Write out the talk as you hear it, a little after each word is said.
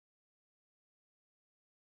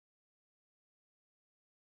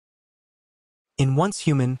In Once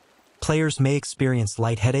Human, players may experience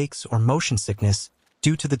light headaches or motion sickness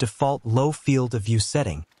due to the default low field of view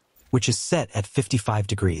setting, which is set at 55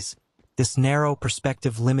 degrees. This narrow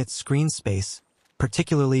perspective limits screen space,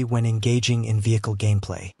 particularly when engaging in vehicle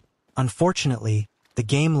gameplay. Unfortunately, the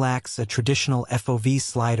game lacks a traditional FoV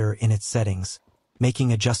slider in its settings,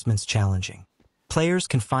 making adjustments challenging. Players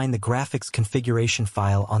can find the graphics configuration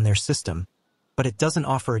file on their system, but it doesn't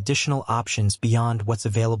offer additional options beyond what's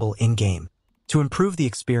available in-game. To improve the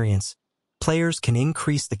experience, players can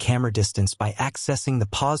increase the camera distance by accessing the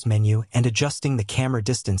pause menu and adjusting the camera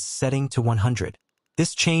distance setting to 100.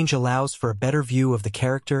 This change allows for a better view of the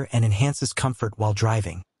character and enhances comfort while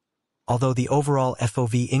driving, although the overall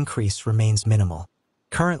FoV increase remains minimal.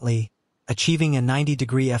 Currently, achieving a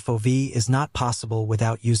 90-degree FoV is not possible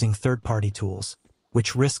without using third-party tools,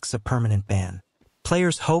 which risks a permanent ban.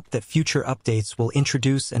 Players hope that future updates will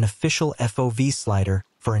introduce an official FoV slider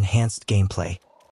for enhanced gameplay.